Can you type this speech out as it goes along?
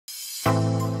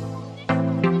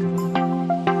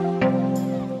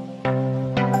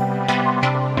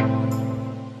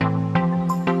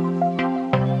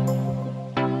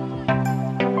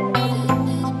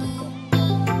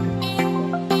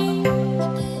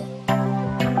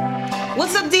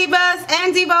What's up, divas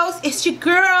and divos? It's your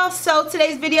girl. So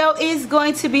today's video is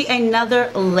going to be another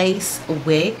lace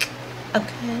wig.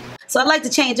 Okay. So I like to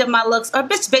change up my looks, or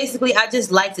basically I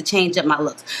just like to change up my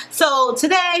looks. So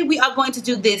today we are going to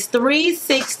do this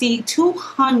 360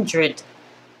 200%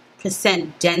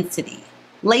 density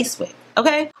lace wig.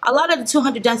 Okay, a lot of the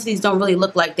 200 densities don't really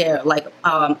look like they're like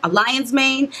a lion's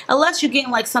mane, unless you're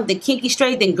getting like something kinky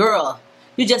straight. Then girl,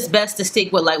 you just best to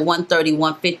stick with like 130,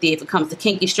 150 if it comes to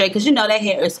kinky straight, because you know that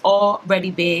hair is already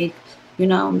big. You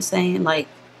know what I'm saying? Like,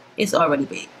 it's already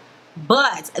big.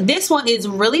 But this one is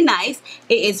really nice.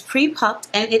 It is pre-puffed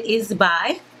and it is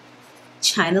by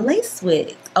China Lace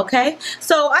Wig. Okay,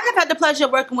 so I have had the pleasure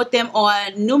of working with them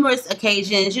on numerous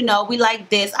occasions. You know, we like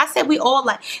this. I said we all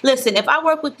like, listen, if I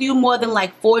work with you more than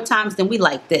like 4 times, then we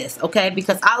like this, okay?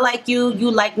 Because I like you,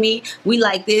 you like me, we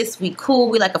like this, we cool,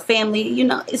 we like a family. You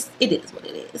know, it is what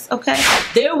it is, okay?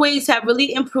 Their wigs have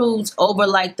really improved over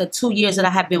like the 2 years that I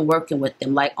have been working with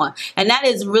them, like on, and that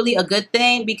is really a good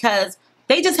thing because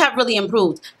they just have really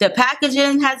improved. Their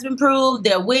packaging has improved.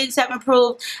 Their wigs have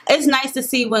improved. It's nice to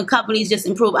see when companies just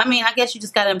improve. I mean, I guess you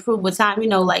just got to improve with time. You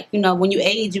know, like, you know, when you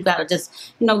age, you got to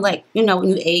just, you know, like, you know, when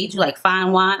you age, you like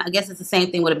fine wine. I guess it's the same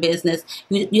thing with a business.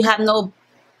 You have no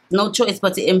choice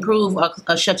but to improve or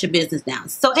shut your business down.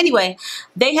 So anyway,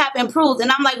 they have improved,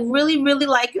 and I'm like really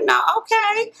like, you know,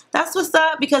 okay, that's what's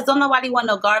up, because don't nobody want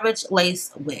no garbage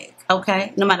lace wig,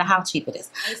 okay, no matter how cheap it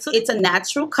is. So it's a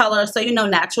natural color, so you know,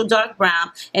 natural dark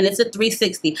brown, and it's a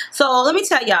 360. So let me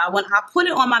tell y'all, when I put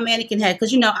it on my mannequin head,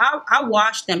 because you know, I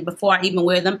wash them before I even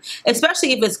wear them,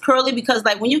 especially if it's curly, because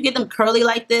like when you get them curly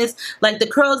like this, like the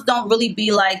curls don't really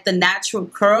be like the natural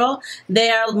curl.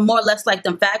 They're more or less like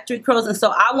them factory curls, and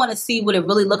so I want to see what it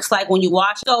really looks like when you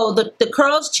wash. So the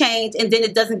curls change, and then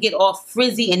it doesn't get all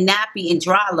frizzy and nappy and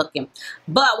dry looking.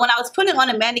 But when I was putting it on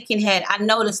a mannequin head, I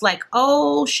noticed like,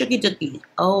 oh shooky dookie,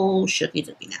 oh shooky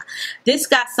dookie. Now this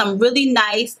got some really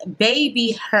nice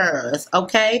baby hairs,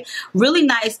 okay, really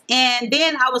nice. And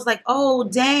then I was like, oh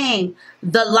dang,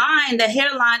 the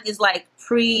hairline is like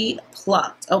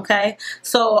pre-plucked, okay?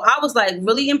 So I was like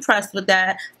really impressed with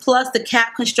that. Plus the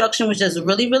cap construction was just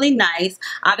really nice.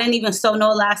 I didn't even sew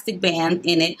no elastic band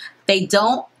in it. They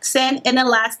don't send an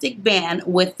elastic band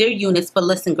with their units, but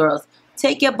listen girls,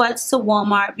 take your butts to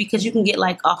Walmart, because you can get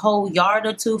like a whole yard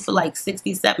or two for like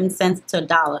 67 cents to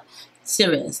 $1.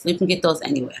 Serious, you can get those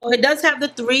anywhere. So it does have the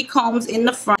 3 combs in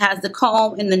the front. It has the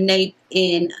comb in the nape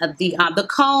in the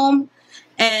comb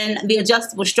and the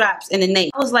adjustable straps in the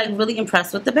nape. I was like really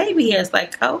impressed with the baby hairs.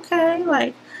 Like, okay,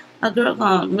 like a girl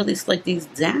gonna really slick these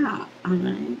down. All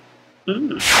right.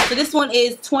 So this one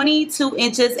is 22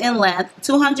 inches in length,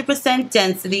 200%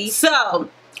 density. So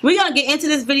we're gonna get into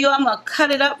this video. I'm gonna cut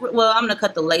it up. Well, I'm gonna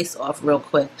cut the lace off real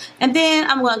quick, and then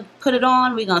I'm gonna put it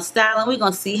on. We're gonna style it. We're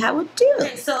gonna see how it do.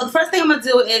 Okay, so the first thing I'm gonna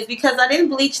do is, because I didn't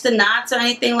bleach the knots or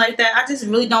anything like that, I just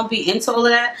really don't be into all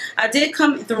of that. I did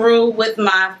come through with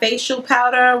my facial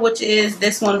powder, which is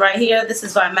this one right here. This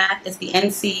is by MAC. It's the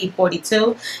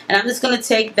NC42, and I'm just gonna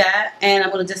take that, and I'm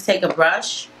gonna just take a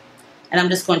brush, and I'm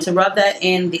just going to rub that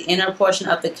in the inner portion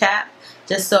of the cap,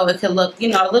 just so it could look, you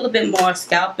know, a little bit more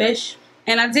scalpish.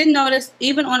 And I did notice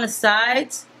even on the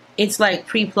sides, it's like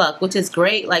pre-plucked, which is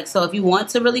great. Like, so if you want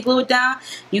to really glue it down,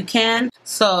 you can.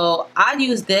 So I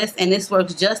use this, and this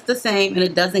works just the same, and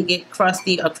it doesn't get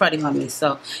crusty or cruddy on me.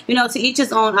 So, you know, to each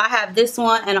his own. I have this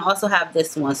one, and I also have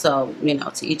this one. So, you know,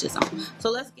 to each his own.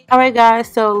 So let's get... Alright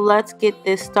guys, so let's get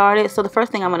this started. So the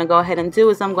first thing I'm going to go ahead and do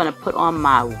is I'm going to put on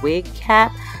my wig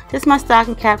cap. This is my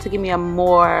stocking cap to give me a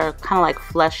more kind of like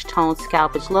flesh tone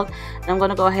scalpage look. And I'm going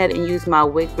to go ahead and use my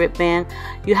wig grip band.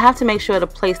 You have to make sure to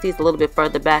place these a little bit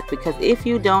further back, because if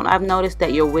you don't, I've noticed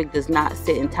that your wig does not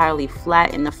sit entirely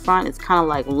flat in the front. It's kind of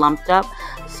like lumped up.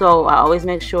 So I always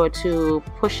make sure to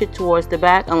push it towards the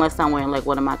back, unless I'm wearing like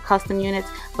one of my custom units,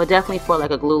 but definitely for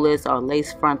like a glueless or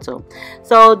lace frontal.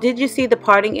 So did you see the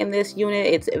parting in this unit?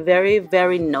 It's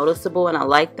very noticeable, and I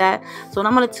like that. So what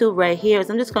I'm going to do right here is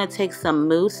I'm just going to take some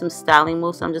mousse, some styling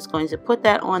mousse. I'm just going to put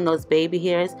that on those baby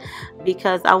hairs,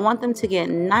 because I want them to get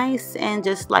nice and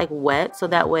just like wet, so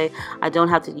that way I don't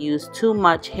have to use too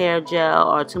much hair gel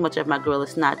or too much of my Gorilla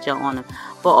Snot gel on them.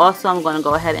 But also I'm going to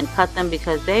go ahead and cut them,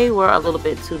 because they were a little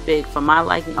bit too big for my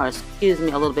liking, or excuse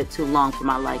me, a little bit too long for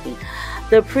my liking.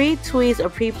 The pre-tweezed or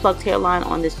pre-plucked hairline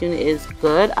on this unit is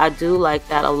good. I do like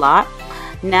that a lot.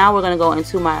 Now we're going to go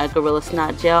into my Gorilla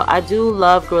Snot gel. I do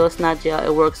love Gorilla Snot gel.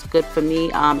 It works good for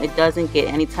me. It doesn't get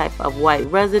any type of white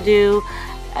residue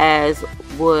as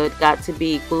would Got To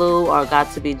Be glue or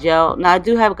Got To Be gel. Now I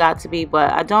do have Got To Be,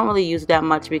 but I don't really use that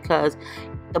much, because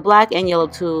the black and yellow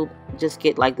tube just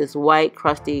get like this white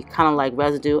crusty kind of like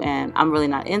residue, and I'm really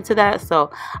not into that. So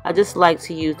I just like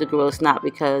to use the Gorilla Snot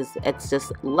because it's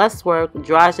just less work,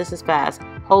 dries just as fast,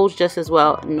 holds just as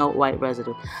well, no white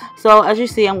residue. So as you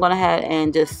see, I'm going ahead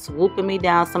and just swooping me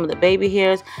down some of the baby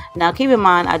hairs. Now keep in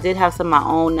mind, I did have some of my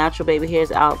own natural baby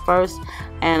hairs out first,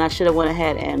 and I should have went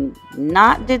ahead and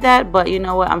not did that, but you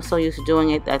know what, I'm so used to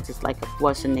doing it, that's just like a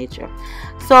force in nature.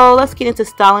 So let's get into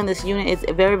styling this unit. It's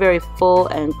very, very full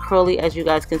and curly, as you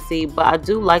guys can see, but I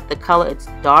do like the color. It's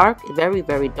dark, very,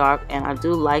 very dark, and I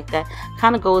do like that.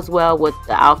 Kind of goes well with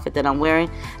the outfit that I'm wearing.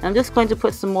 And I'm just going to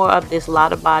put some more of this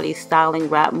Lotta Body styling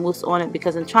wrap mousse on it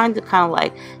because I'm trying to kind of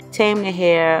like tame the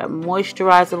hair,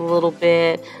 moisturize it a little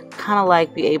bit, kind of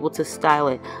like be able to style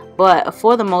it. But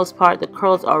for the most part, the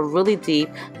curls are really deep.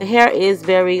 The hair is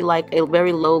very like a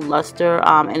very low luster,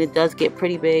 and it does get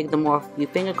pretty big the more you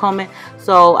finger comb it.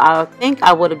 So I think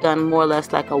I would have done more or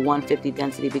less like a 150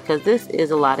 density because this is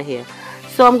a lot of hair.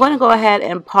 So I'm going to go ahead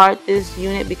and part this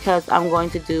unit because I'm going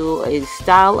to do a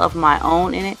style of my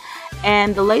own in it.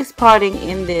 And the lace parting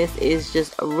in this is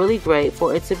just really great.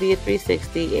 For it to be a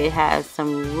 360, it has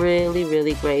some really,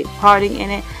 really great parting in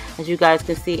it, as you guys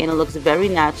can see, and it looks very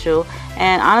natural.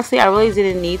 And honestly, I really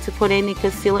didn't need to put any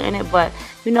concealer in it, but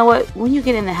you know what, when you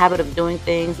get in the habit of doing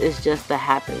things, it's just a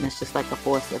habit, and it's just like a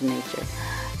force of nature.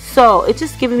 So it's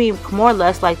just giving me more or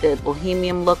less like the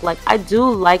bohemian look. Like, I do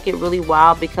like it really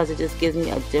wild because it just gives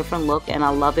me a different look, and I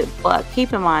love it. But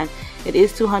keep in mind, it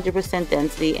is 200%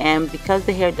 density, and because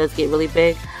the hair does get really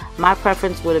big, my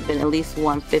preference would have been at least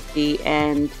 150.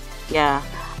 And yeah,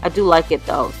 I do like it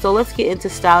though. So let's get into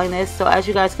styling this. So as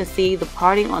you guys can see, the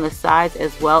parting on the sides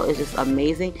as well is just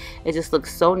amazing. It just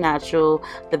looks so natural.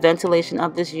 The ventilation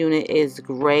of this unit is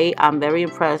great. I'm very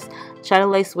impressed. China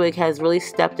Lace Wig has really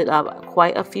stepped it up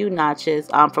quite a few notches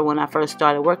from when I first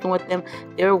started working with them.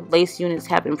 Their lace units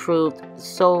have improved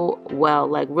so well.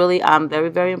 Like, really, I'm very,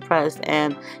 very impressed.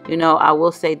 And you know, I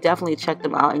will say definitely check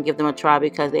them out and give them a try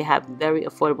because they have very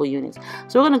affordable units.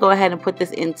 So we're going to go ahead and put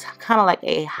this in kind of like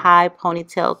a high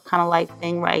ponytail kind of like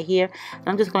thing right here. And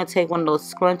I'm just going to take one of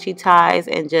those scrunchy ties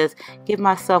and just give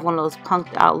myself one of those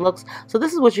punked out looks. So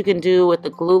this is what you can do with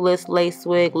the glueless lace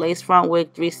wig, lace front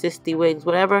wig, 360 wigs,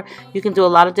 whatever. You can do a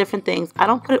lot of different things. I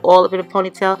don't put it all up in a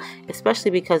ponytail, especially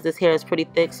because this hair is pretty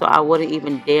thick, so I wouldn't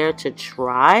even dare to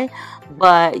try.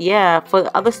 But yeah, for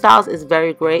the other styles, it's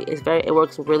very great. It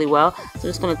works really well. So I'm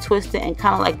just going to twist it and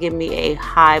kind of like give me a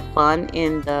high bun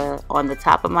on the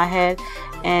top of my head.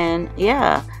 And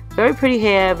yeah, very pretty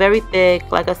hair, very thick.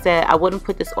 Like I said, I wouldn't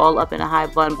put this all up in a high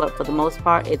bun, but for the most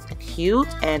part, it's cute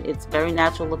and it's very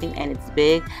natural looking and it's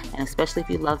big, and especially if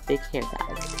you love big hair,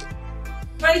 guys.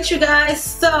 Right, you guys,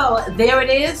 so there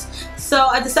it is. So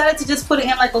I decided to just put it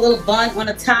in like a little bun on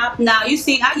the top. Now you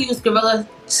see I use Gorilla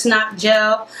Snot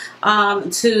gel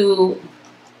to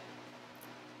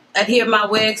adhere my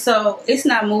wig, so it's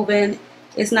not moving.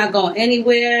 It's not going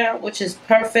anywhere, which is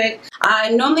perfect.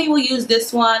 I normally will use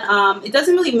this one. It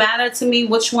doesn't really matter to me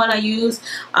which one I use.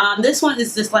 This one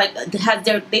is just like,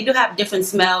 they do have different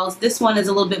smells. This one is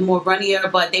a little bit more runnier,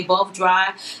 but they both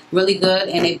dry really good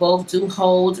and they both do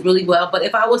hold really well. But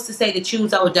if I was to say to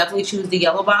choose, I would definitely choose the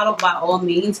yellow bottle by all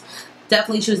means.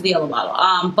 Definitely choose the yellow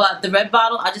bottle. But the red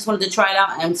bottle, I just wanted to try it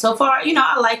out, and so far, you know,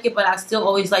 I like it, but I still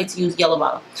always like to use yellow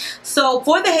bottle. So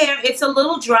for the hair, it's a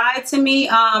little dry to me,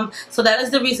 so that is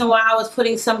the reason why I was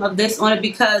putting some of this on it,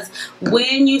 because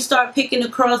when you start picking the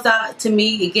curls out, to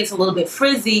me, it gets a little bit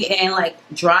frizzy and like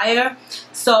drier.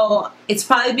 So it's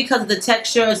probably because the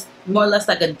texture is more or less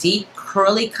like a deep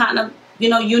curly kind of, you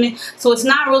know, unit. So it's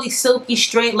not really silky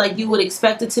straight like you would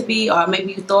expect it to be, or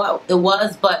maybe you thought it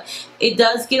was, but it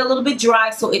does get a little bit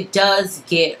dry, so it does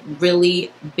get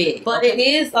really big. But it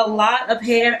is a lot of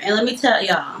hair, and let me tell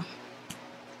y'all,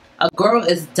 a girl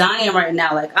is dying right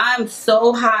now. Like, I'm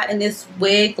so hot in this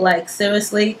wig, like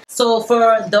seriously. So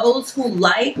for those who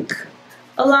like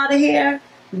a lot of hair,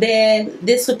 then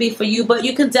this would be for you. But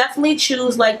you can definitely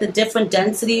choose like the different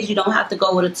densities. You don't have to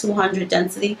go with a 200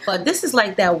 density, but this is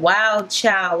like that wild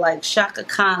child, like Shaka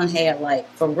Khan hair, like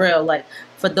for real, like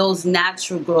for those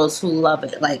natural girls who love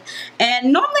it. Like,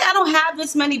 and normally I don't have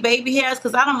this many baby hairs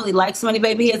because I don't really like so many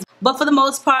baby hairs, but for the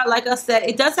most part, like I said,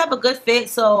 it does have a good fit.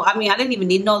 So I mean, I didn't even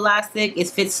need no elastic. It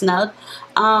fits snug.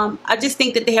 I just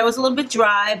think that the hair was a little bit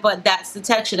dry, but that's the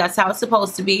texture. That's how it's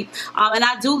supposed to be. And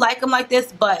I do like them like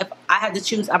this, but if I had to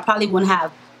choose, I probably wouldn't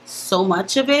have so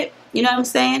much of it. You know what I'm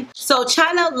saying? So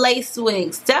China Lace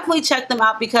Wigs, definitely check them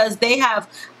out because they have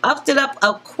upped it up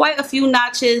quite a few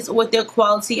notches with their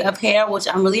quality of hair, which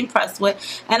I'm really impressed with.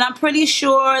 And I'm pretty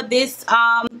sure this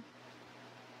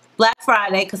black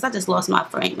Friday, because I just lost my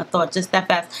frame of thought just that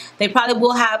fast. They probably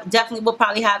will have, definitely will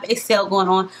probably have a sale going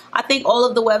on. I think all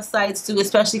of the websites do,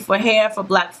 especially for hair, for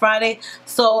Black Friday.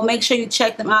 So make sure you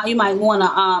check them out. You might want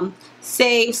to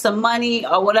save some money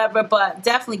or whatever, but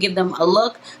definitely give them a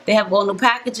look. They have all new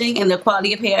packaging and their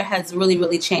quality of hair has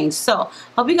really changed. So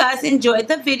hope you guys enjoyed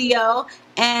the video,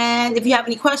 and if you have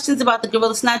any questions about the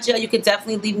Gorilla Snot Gel, you can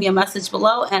definitely leave me a message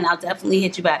below and I'll definitely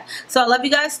hit you back. So I love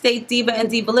you guys. Stay diva and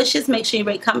divalicious. Make sure you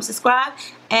rate, comment, subscribe,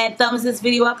 and thumbs this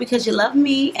video up because you love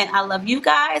me and I love you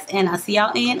guys, and I'll see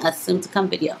y'all in a soon to come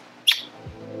video.